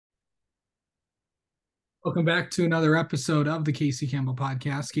Welcome back to another episode of the Casey Campbell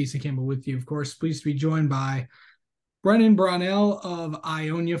Podcast. Casey Campbell with you, of course. Pleased to be joined by Brennan Brownell of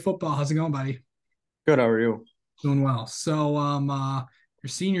Ionia Football. How's it going, buddy? Good, how are you? Doing well. Your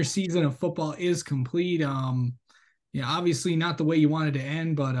senior season of football is complete. Yeah, obviously not the way you wanted to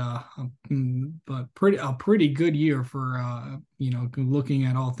end, but pretty good year for looking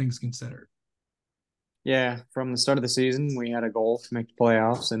at all things considered. Yeah, from the start of the season, we had a goal to make the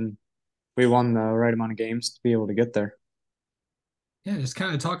playoffs, and we won the right amount of games to be able to get there. Yeah, just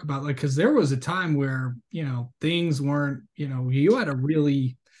kind of talk about because there was a time where things weren't, you had a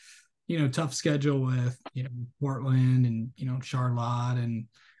really tough schedule with Portland and Charlotte and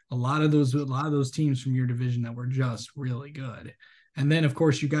a lot of those teams from your division that were just really good. And then of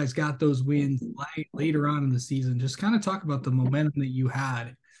course you guys got those wins later on in the season. Just kind of talk about the momentum that you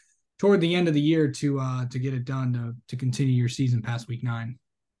had toward the end of the year to get it done to continue your season past week 9.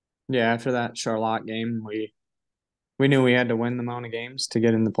 Yeah, after that Charlotte game, we knew we had to win the amount of games to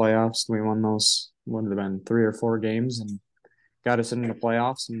get in the playoffs. We won those, what would have been 3 or 4 games, and got us into the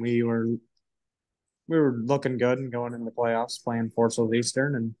playoffs. And we were looking good and going into the playoffs, playing Fort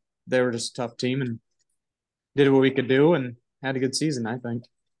Eastern, and they were just a tough team and did what we could do and had a good season. I think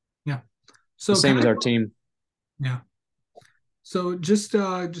Yeah. the So same kind as of our team. yeah. So just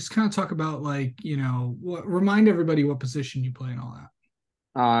kind of talk about remind everybody what position you play and all that.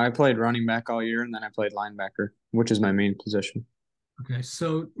 I played running back all year, and then I played linebacker, which is my main position. Okay,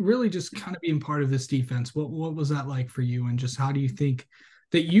 so really just kind of being part of this defense, what was that like for you, and just how do you think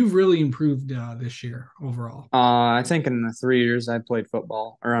that you've really improved this year overall? I think in the 3 years I played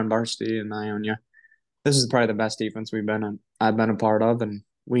football or on varsity in Ionia, this is probably the best defense I've been a part of, and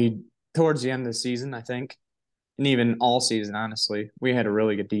we towards the end of the season, I think, and even all season, honestly, we had a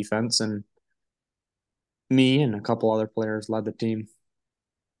really good defense, and me and a couple other players led the team.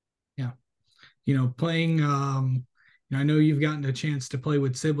 Yeah, playing. I know you've gotten a chance to play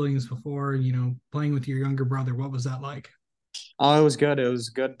with siblings before. Playing with your younger brother, what was that like? Oh, it was good. It was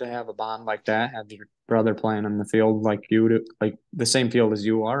good to have a bond like that, have your brother playing on the field like you do, like the same field as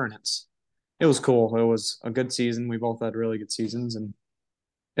you are, and it was cool. It was a good season. We both had really good seasons, and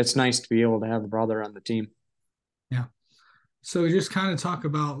it's nice to be able to have a brother on the team. Yeah. So just kind of talk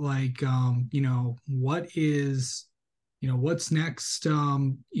about what's next,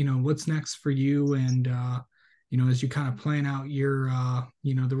 what's next for you and as you kind of plan out your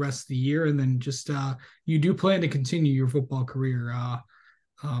the rest of the year and then just you do plan to continue your football career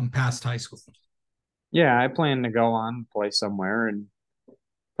past high school. Yeah, I plan to go on play somewhere and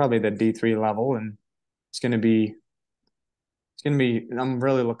probably the D3 level, and it's gonna be it's gonna be. I'm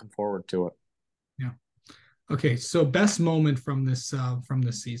really looking forward to it. Yeah. Okay. So best moment from this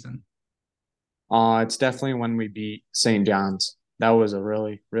season. It's definitely when we beat St. John's. That was a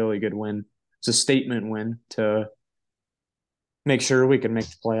really really good win. It's a statement win to make sure we could make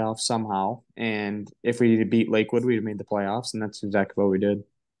the playoffs somehow. And if we beat Lakewood, we'd have made the playoffs, and that's exactly what we did.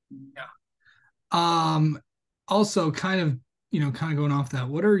 Yeah. Also kind of going off that,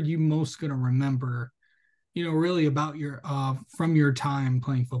 what are you most going to remember really about your from your time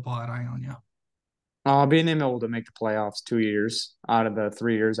playing football at Ionia? Being able to make the playoffs 2 years out of the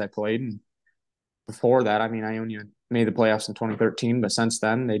 3 years I played, and before that, I mean, I only made the playoffs in 2013, but since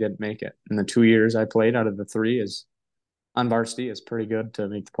then they didn't make it. And the 2 years I played out of the three is on varsity is pretty good to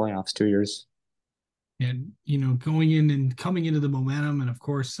make the playoffs 2 years. And going in and coming into the momentum, and of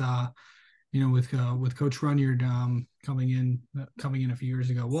course, with Coach Runyard coming in a few years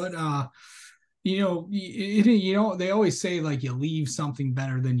ago. What they always say like you leave something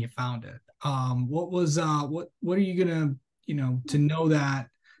better than you found it. What are you gonna to know that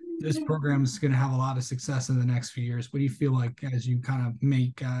this program is going to have a lot of success in the next few years? What do you feel like as you kind of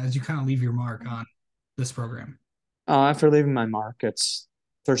leave your mark on this program? After leaving my mark, it's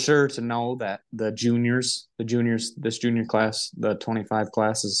for sure to know that this junior class, the 25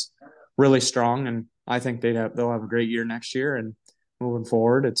 class is really strong, and I think they'll have a great year next year. And moving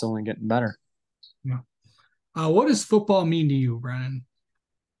forward, it's only getting better. Yeah. What does football mean to you, Brennan?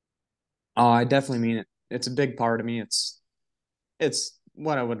 I definitely mean it. It's a big part of me. It's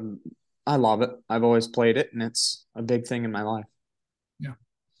what I love it. I've always played it, and it's a big thing in my life. Yeah.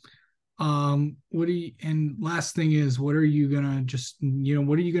 What do you, and last thing is, what are you gonna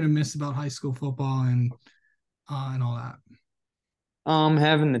what are you gonna miss about high school football and all that?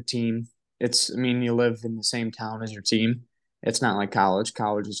 Having the team. I mean, you live in the same town as your team. It's not like college.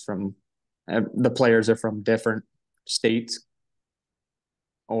 College is the players are from different states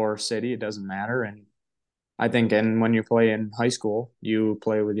or city. It doesn't matter. And I think, and when you play in high school, you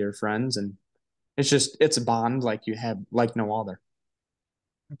play with your friends, and it's a bond like you have like no other.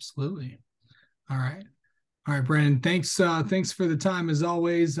 Absolutely. All right. All right, Brennan. Thanks for the time as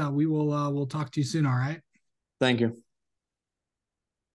always. We'll talk to you soon. All right. Thank you.